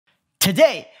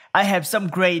Today, I have some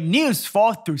great news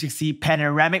for 360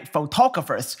 panoramic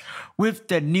photographers. With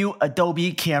the new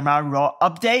Adobe Camera Raw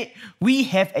update, we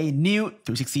have a new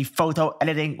 360 photo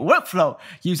editing workflow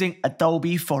using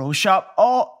Adobe Photoshop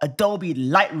or Adobe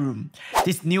Lightroom.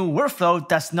 This new workflow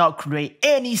does not create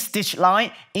any stitch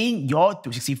line in your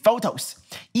 360 photos.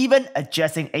 Even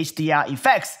adjusting HDR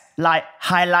effects like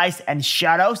highlights and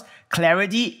shadows,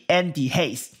 clarity and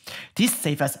dehaze. This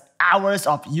saves us hours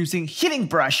of using healing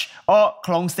brush or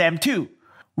clone stamp tool.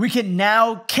 We can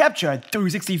now capture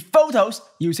 360 photos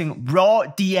using raw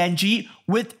DNG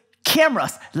with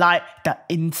cameras like the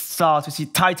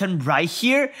Insta360 Titan right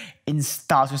here,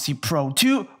 Insta360 Pro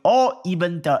 2, or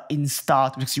even the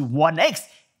Insta360 One X,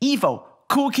 Evo,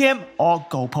 Coolcam, or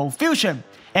GoPro Fusion,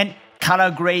 and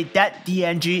color grade that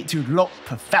DNG to look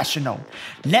professional.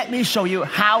 Let me show you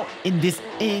how in this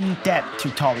in-depth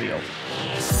tutorial.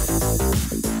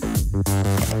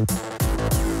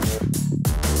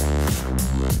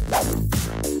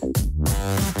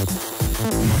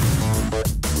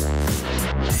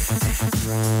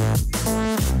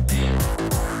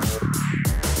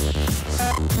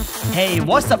 Hey,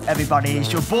 what's up everybody?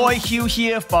 It's your boy Hugh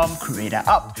here from Creator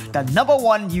Up, the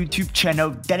 #1 YouTube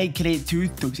channel dedicated to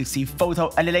 360 photo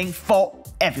editing for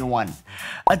everyone.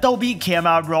 Adobe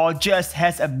Camera Raw just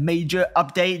has a major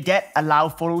update that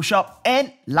allows Photoshop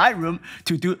and Lightroom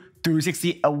to do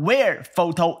 360 aware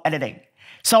photo editing.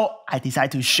 So I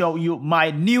decided to show you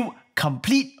my new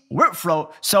complete workflow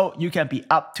so you can be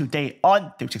up to date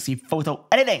on 360 photo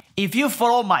editing. If you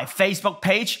follow my Facebook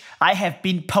page, I have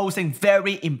been posting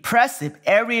very impressive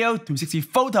aerial 360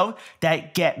 photos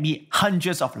that get me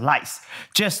hundreds of likes.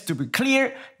 Just to be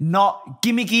clear, not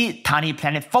gimmicky tiny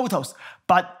planet photos,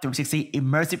 but 360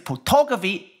 immersive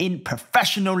photography in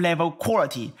professional level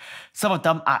quality. Some of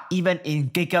them are even in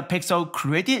gigapixel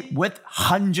created with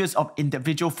hundreds of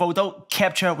individual photos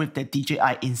captured with the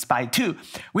DJI Inspire 2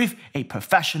 with a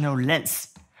professional lens.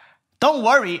 Don't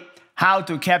worry, how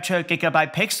to capture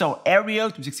gigabyte pixel aerial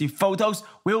 360 photos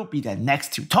will be the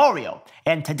next tutorial.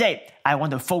 And today, I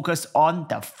want to focus on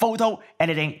the photo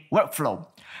editing workflow.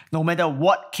 No matter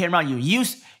what camera you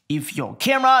use, if your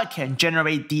camera can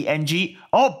generate DNG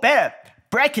or better,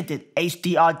 bracketed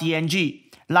HDR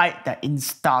DNG like the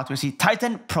Insta360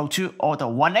 Titan Pro 2 or the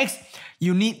One X,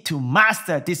 you need to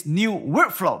master this new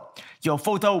workflow. Your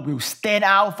photo will stand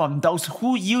out from those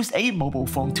who use a mobile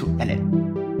phone to edit.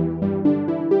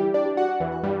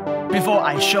 Before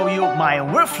I show you my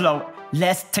workflow,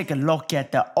 let's take a look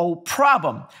at the old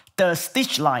problem, the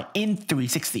stitch line in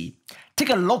 360. Take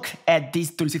a look at this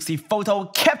 360 photo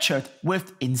captured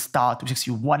with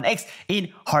Insta360 One X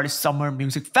in Hot Summer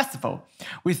Music Festival.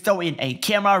 We throw in a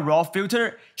camera raw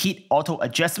filter, hit auto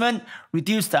adjustment,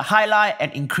 reduce the highlight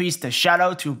and increase the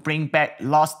shadow to bring back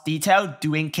lost detail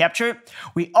during capture.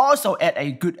 We also add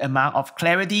a good amount of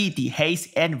clarity,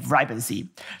 dehaze and vibrancy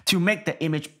to make the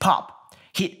image pop.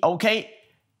 Hit OK.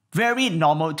 Very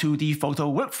normal 2D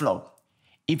photo workflow.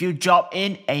 If you drop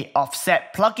in a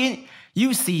offset plugin,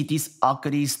 you see this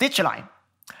ugly stitch line.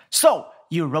 So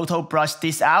you roto brush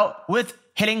this out with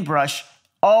healing brush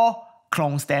or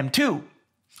clone stamp tool.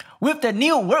 With the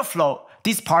new workflow,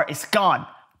 this part is gone.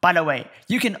 By the way,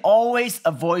 you can always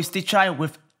avoid stitch line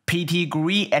with PT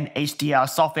GUI and HDR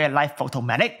software like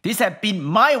Photomatic. This has been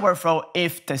my workflow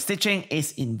if the stitching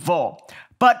is involved.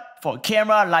 But for a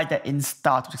camera like the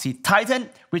Insta360 Titan,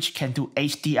 which can do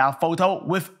HDR photo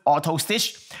with auto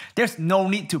stitch, there's no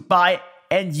need to buy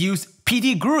and use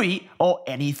PT GUI or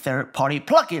any third-party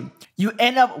plugin. You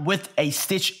end up with a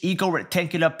stitch equal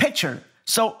rectangular picture.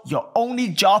 So your only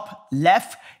job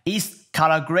left is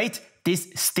color grade this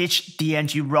stitch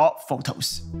DNG raw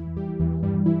photos.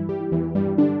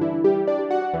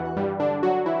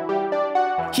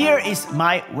 Here is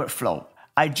my workflow.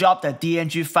 I drop the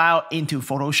DNG file into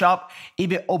Photoshop.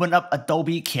 If you open up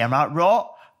Adobe Camera Raw,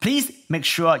 please make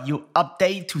sure you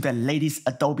update to the latest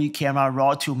Adobe Camera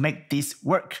Raw to make this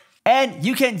work. And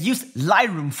you can use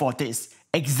Lightroom for this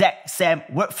exact same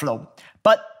workflow.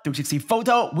 But 360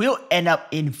 photo will end up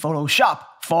in Photoshop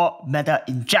for meta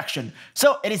injection.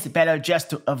 So it is better just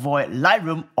to avoid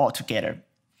Lightroom altogether.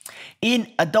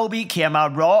 In Adobe Camera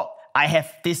Raw, I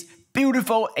have this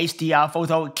beautiful HDR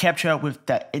photo captured with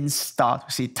the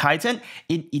Insta360 Titan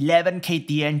in 11K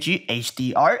DNG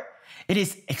HDR. It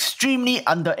is extremely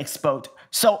underexposed.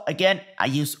 So again, I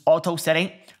use auto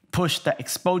setting, push the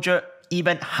exposure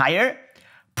even higher,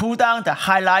 pull down the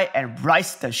highlight and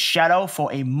rise the shadow for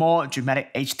a more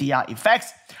dramatic HDR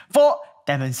effects for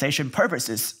demonstration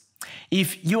purposes.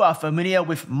 If you are familiar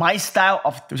with my style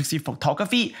of 360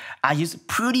 photography, I use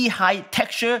pretty high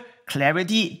texture,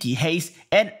 clarity, dehaze,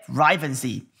 and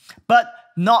vibrancy. but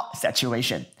not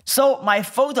saturation. So my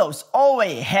photos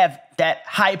always have that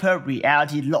hyper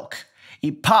reality look.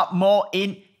 It pop more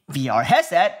in VR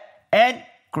headset and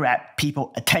grab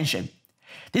people attention.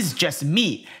 This is just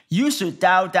me. You should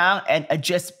dial down and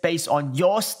adjust based on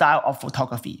your style of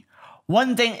photography.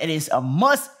 One thing it is a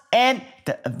must, and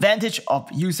the advantage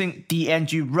of using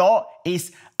DNG RAW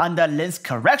is under lens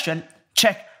correction,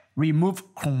 check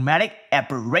remove chromatic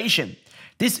aberration.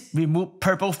 This remove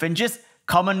purple fringes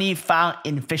commonly found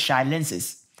in fisheye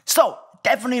lenses. So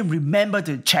definitely remember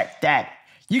to check that.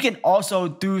 You can also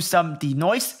do some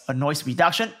denoise or noise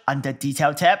reduction under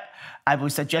detail tab. I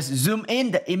would suggest zoom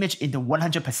in the image into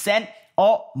 100%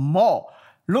 or more.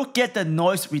 Look at the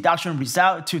noise reduction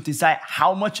result to decide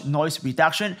how much noise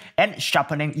reduction and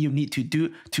sharpening you need to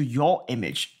do to your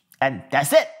image. And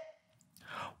that's it.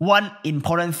 One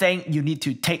important thing you need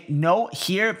to take note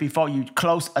here before you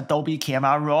close Adobe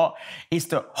Camera Raw is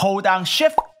to hold down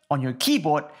Shift on your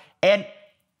keyboard and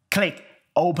click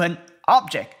Open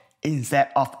Object instead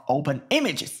of Open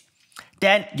Images.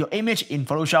 Then your image in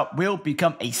Photoshop will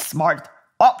become a smart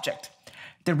object.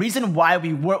 The reason why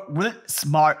we work with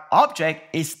smart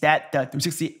object is that the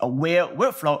 360 aware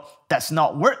workflow does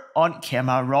not work on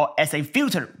Camera Raw as a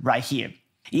filter right here.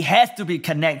 It has to be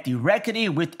connected directly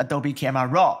with Adobe Camera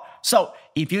Raw. So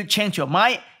if you change your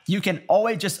mind, you can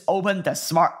always just open the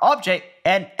smart object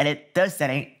and edit the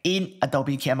setting in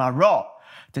Adobe Camera Raw.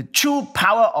 The true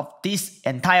power of this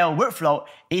entire workflow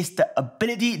is the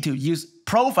ability to use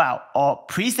profile or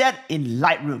preset in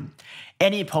Lightroom.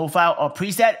 Any profile or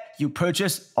preset you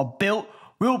purchase or build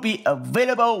will be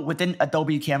available within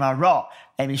Adobe Camera Raw.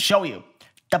 Let me show you.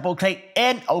 Double click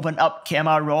and open up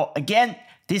Camera Raw again.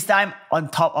 This time on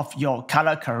top of your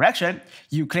color correction,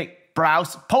 you click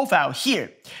Browse Profile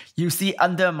here. You see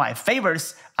under my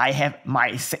favorites, I have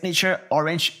my signature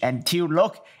orange and teal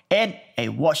look and a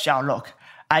washout look.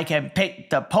 I can pick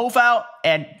the profile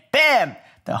and bam!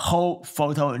 The whole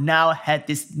photo now has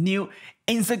this new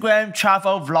Instagram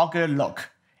travel vlogger look.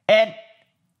 And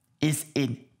it's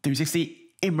in 360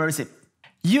 immersive.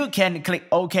 You can click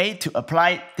OK to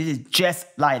apply. This is just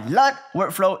like LUT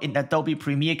workflow in Adobe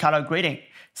Premiere color grading.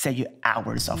 Save you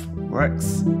hours of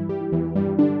works.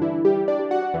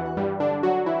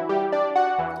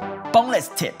 Bonus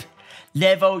tip,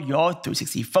 level your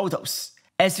 360 photos.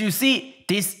 As you see,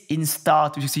 this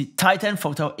Insta360 Titan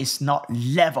photo is not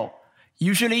level.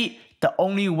 Usually, the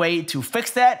only way to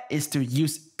fix that is to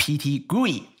use PT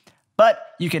GUI. But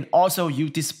you can also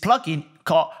use this plugin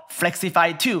called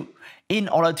Flexify 2. In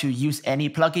order to use any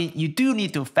plugin, you do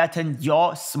need to fatten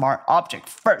your smart object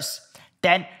first.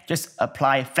 Then just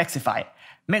apply Flexify.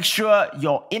 Make sure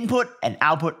your input and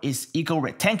output is equal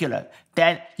rectangular.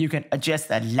 Then you can adjust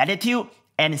the latitude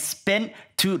and spin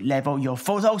to level your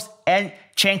photos and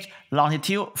change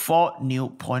longitude for new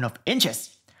point of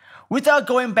interest. Without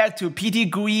going back to PT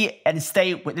GUI and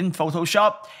stay within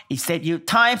Photoshop, it saves you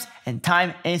time, and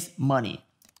time is money.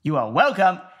 You are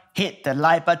welcome. Hit the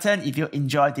like button if you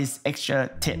enjoyed this extra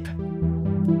tip.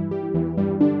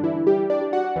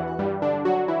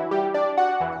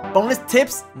 Bonus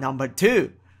tips number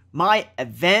 2, my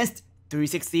advanced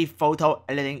 360 photo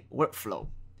editing workflow.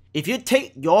 If you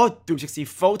take your 360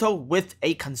 photo with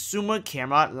a consumer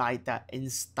camera like the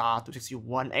Insta360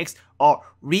 One X or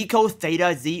Ricoh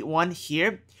Theta Z1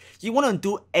 here, you want to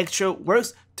do extra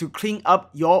works to clean up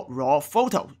your raw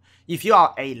photo. If you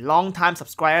are a long-time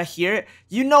subscriber here,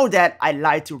 you know that I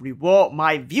like to reward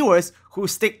my viewers who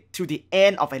stick to the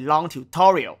end of a long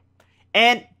tutorial.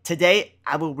 And today,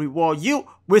 I will reward you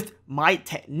with my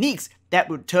techniques that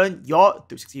will turn your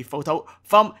 360 photo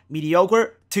from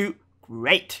mediocre to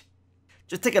great.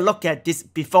 Just take a look at this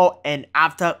before and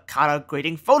after color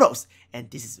grading photos,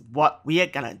 and this is what we are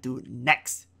gonna do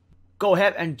next. Go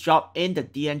ahead and drop in the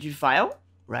DNG file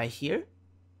right here.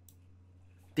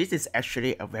 This is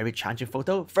actually a very challenging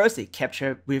photo. First, it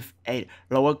captured with a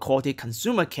lower quality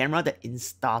consumer camera, the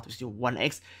Insta360 One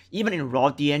X. Even in raw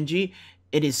DNG,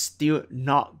 it is still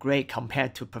not great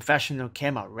compared to professional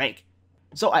camera rig.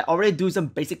 So I already do some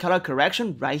basic color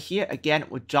correction right here. Again,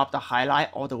 we'll drop the highlight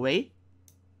all the way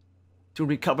to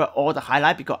recover all the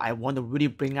highlight because I want to really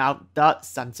bring out the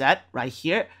sunset right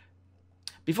here.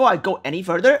 Before I go any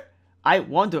further, I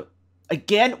want to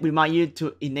again remind you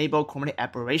to enable chromatic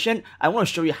aberration. I want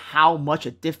to show you how much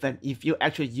different if you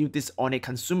actually use this on a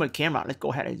consumer camera. Let's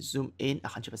go ahead and zoom in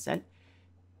 100%.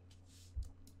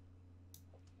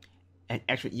 And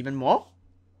actually even more.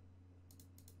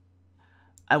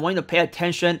 I want you to pay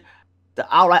attention the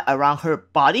outline around her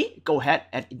body. Go ahead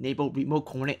and enable remote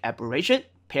chromatic aberration.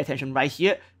 Pay attention right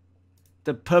here.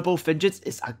 the purple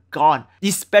fidgets are gone.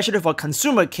 Especially for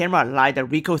consumer camera like the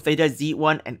Ricoh Theta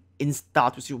Z1 and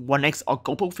Insta360 One X or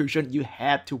GoPro Fusion, you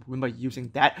have to remember using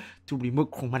that to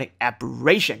remove chromatic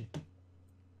aberration.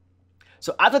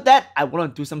 So after that, I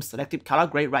want to do some selective color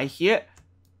grade right here.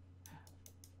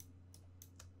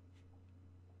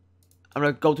 I'm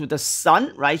going to go to the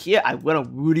sun right here. I want to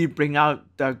really bring out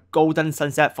the golden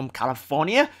sunset from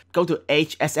California. Go to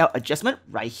HSL adjustment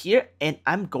right here. And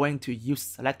I'm going to use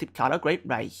selective color grade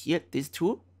right here. This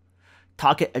tool.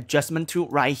 Target adjustment tool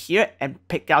right here. And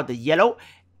pick out the yellow.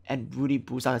 And really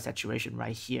boost out the saturation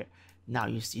right here. Now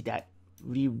you see that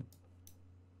really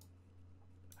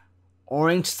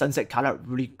orange sunset color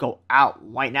really go out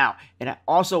right now. And I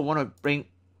also want to bring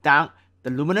down the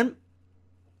luminance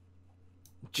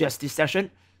just this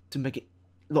section to make it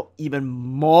look even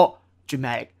more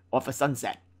dramatic of a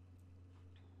sunset.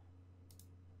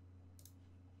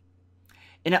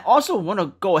 And I also want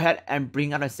to go ahead and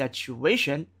bring out the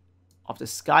saturation of the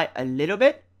sky a little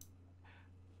bit.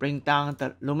 Bring down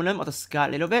the luminance of the sky a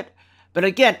little bit. But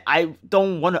again, I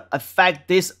don't want to affect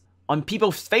this on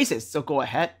people's faces. So go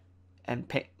ahead and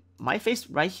pick my face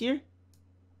right here.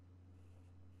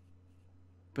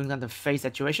 Bring down the face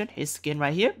saturation, his skin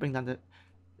right here. Bring down the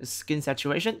skin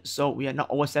saturation so we are not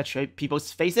oversaturate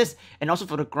people's faces. And also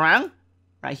for the ground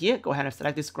right here, go ahead and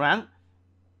select this ground,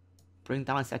 bring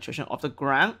down the saturation of the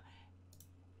ground,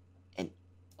 and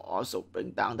also bring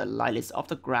down the lightness of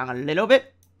the ground a little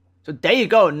bit. So there you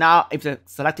go. Now if the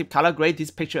selective color grade,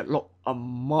 this picture look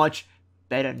much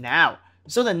better now.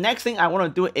 So the next thing I want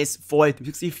to do is for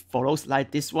 360 photos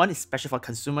like this one, especially for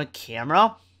consumer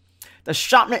camera, the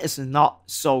sharpness is not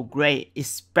so great,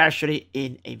 especially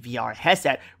in a VR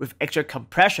headset with extra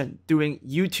compression during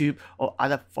YouTube or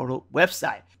other photo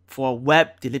website for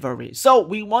web delivery. So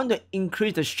we want to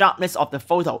increase the sharpness of the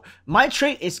photo. My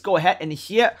trick is go ahead and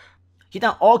here, hit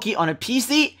down Alt key on a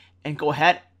PC and go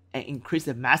ahead and increase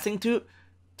the masking tool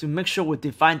to make sure we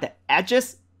define the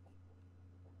edges.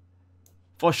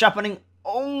 For sharpening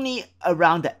only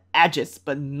around the edges,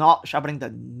 but not sharpening the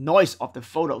noise of the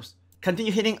photos.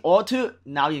 Continue hitting Alt 2.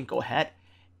 Now you can go ahead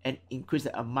and increase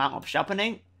the amount of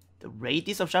sharpening, the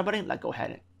radius of sharpening. Like go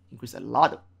ahead and increase a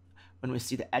lot when we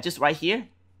see the edges right here,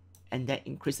 and then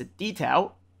increase the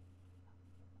detail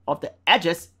of the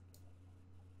edges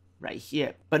right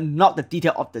here, but not the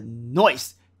detail of the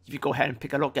noise. If you go ahead and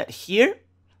pick a look at here,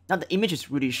 now the image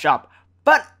is really sharp.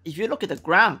 But if you look at the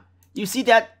ground, you see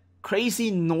that crazy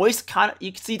noise kind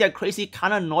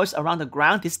of noise around the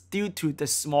ground. This due to the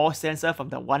small sensor from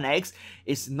the One X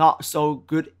is not so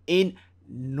good in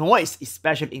noise,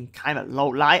 especially in kind of low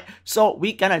light. So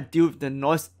we're gonna do the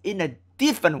noise in a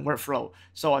different workflow.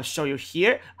 So I'll show you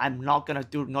here. I'm not gonna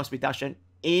do noise reduction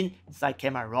inside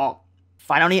Camera Raw.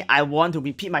 Finally, I want to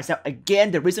repeat myself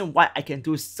again. The reason why I can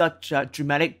do such a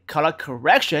dramatic color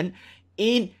correction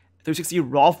in 360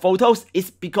 RAW photos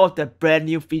is because the brand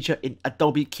new feature in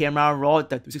Adobe Camera Raw,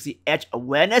 the 360 Edge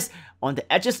Awareness on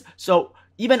the edges. So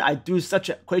even I do such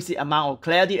a crazy amount of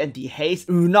clarity and dehaze, it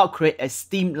will not create a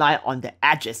steam line on the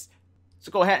edges.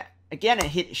 So go ahead again and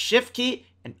hit Shift key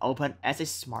and open as a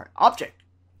smart object.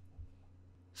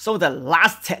 So the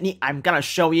last technique I'm gonna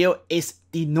show you is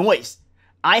denoise.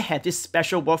 I have this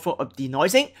special workflow of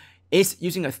denoising. It's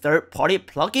using a third-party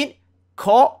plugin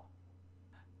called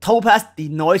Topaz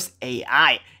Denoise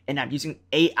AI, and I'm using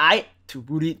AI to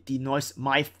really denoise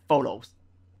my photos.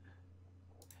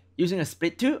 Using a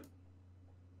split tool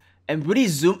and really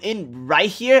zoom in right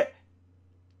here.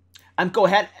 I'm go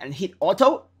ahead and hit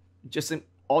auto, just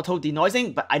auto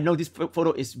denoising, but I know this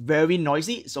photo is very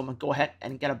noisy, so I'm gonna go ahead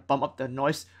and get a bump up the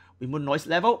noise, remove noise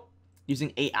level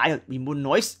using AI remove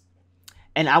noise.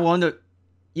 And I want to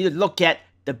either look at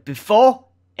the before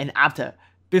and after.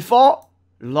 Before,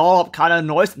 lot of color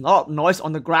noise, lot of noise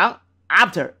on the ground.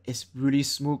 After, it's really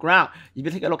smooth ground. If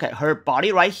you take a look at her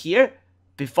body right here,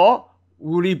 before,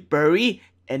 really blurry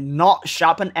and not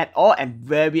sharpened at all and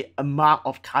very amount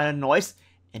of color noise.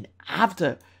 And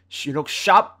after, she looks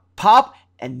sharp, pop,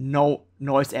 and no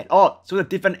noise at all. So the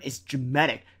difference is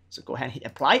dramatic. So go ahead and hit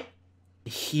apply.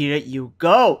 Here you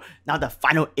go. Now the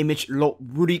final image look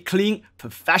really clean,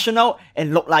 professional,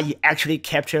 and look like you actually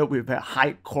captured with a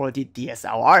high quality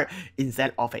DSLR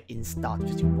instead of an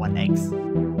Insta360 One X.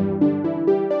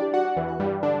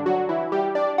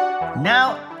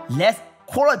 Now let's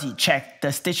quality check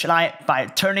the stitch line by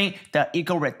turning the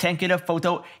equal rectangular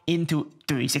photo into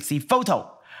 360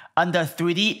 photo. Under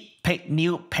 3D, pick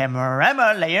new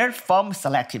panorama layer from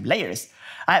selective layers.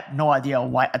 I have no idea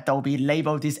why Adobe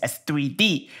labeled this as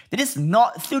 3D. It is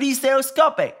not 3D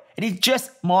stereoscopic. It is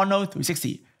just mono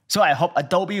 360. So I hope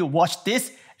Adobe watched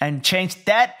this and changed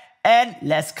that and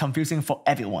less confusing for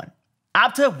everyone.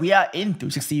 After we are in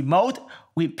 360 mode,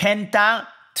 we pan down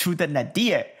to the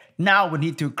nadir. Now we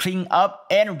need to clean up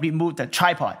and remove the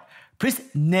tripod. Please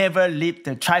never leave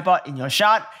the tripod in your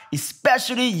shot,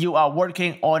 especially you are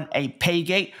working on a pay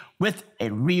gig with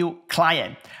a real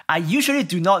client. I usually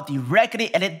do not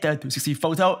directly edit the 360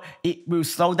 photo. It will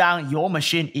slow down your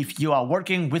machine if you are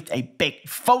working with a big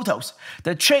photos.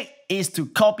 The trick is to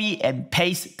copy and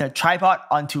paste the tripod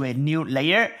onto a new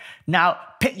layer. Now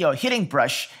pick your heating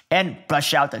brush and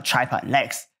brush out the tripod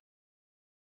legs.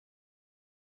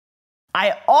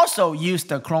 I also use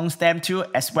the clone stamp tool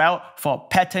as well for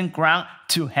pattern ground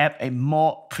to have a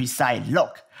more precise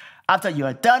look. After you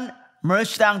are done,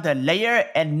 merge down the layer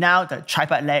and now the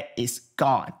tripod leg is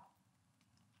gone.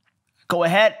 Go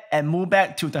ahead and move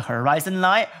back to the horizon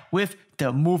line with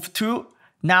the move tool.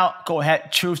 Now go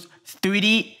ahead, choose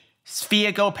 3D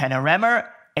spherical panorama,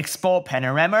 export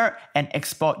panorama, and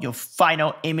export your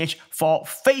final image for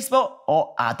Facebook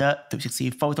or other 360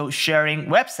 photo sharing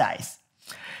websites.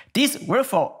 This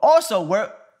workflow also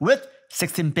works with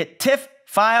 16-bit TIFF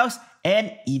files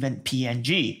and even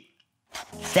PNG.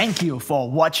 Thank you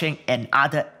for watching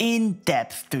another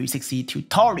in-depth 360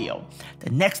 tutorial. The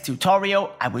next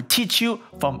tutorial, I will teach you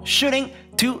from shooting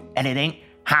to editing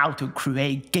how to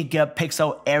create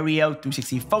gigapixel aerial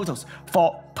 360 photos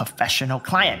for professional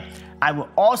clients. I will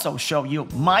also show you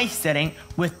my setting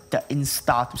with the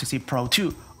Insta360 Pro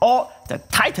 2 or the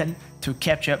Titan to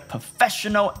capture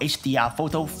professional HDR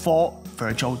photo for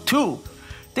Virtual 2.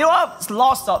 There are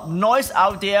lots of noise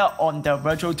out there on the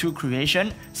Virtual 2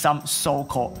 creation, some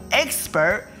so-called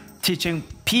experts teaching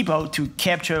people to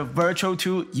capture Virtual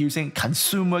 2 using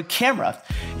consumer cameras.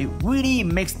 It really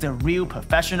makes the real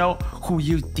professional who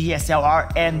use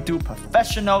DSLR and do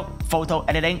professional photo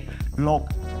editing look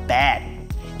bad.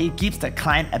 It gives the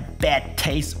client a bad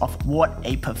taste of what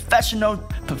a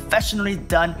professionally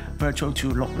done Virtual 2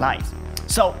 look like.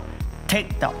 So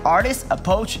take the artist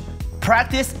approach,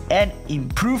 practice and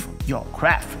improve your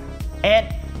craft.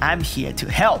 And I'm here to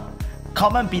help.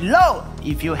 Comment below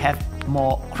if you have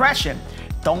more questions.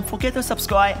 Don't forget to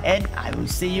subscribe and I will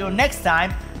see you next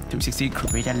time to 360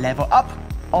 Creator Level Up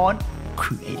on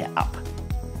Creator Up.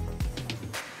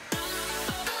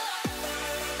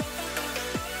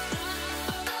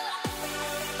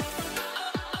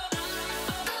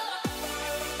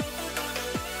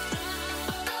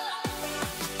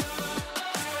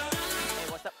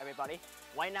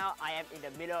 Right now, I am in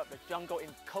the middle of the jungle in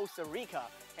Costa Rica.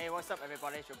 Hey, what's up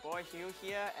everybody? It's your boy Hugh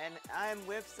here and I'm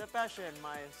with Sebastian,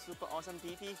 my super awesome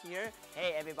DP here.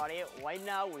 Hey everybody, right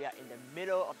now we are in the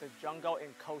middle of the jungle in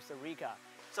Costa Rica.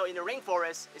 So in the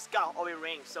rainforest, it's gonna always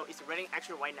rain. So it's raining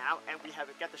actually right now and we have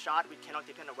to get the shot. We cannot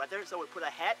depend on weather. So we put a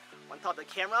hat on top of the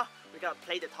camera. We gotta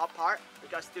play the top part. We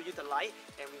gotta still use the light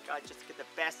and we gotta just get the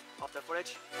best of the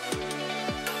footage.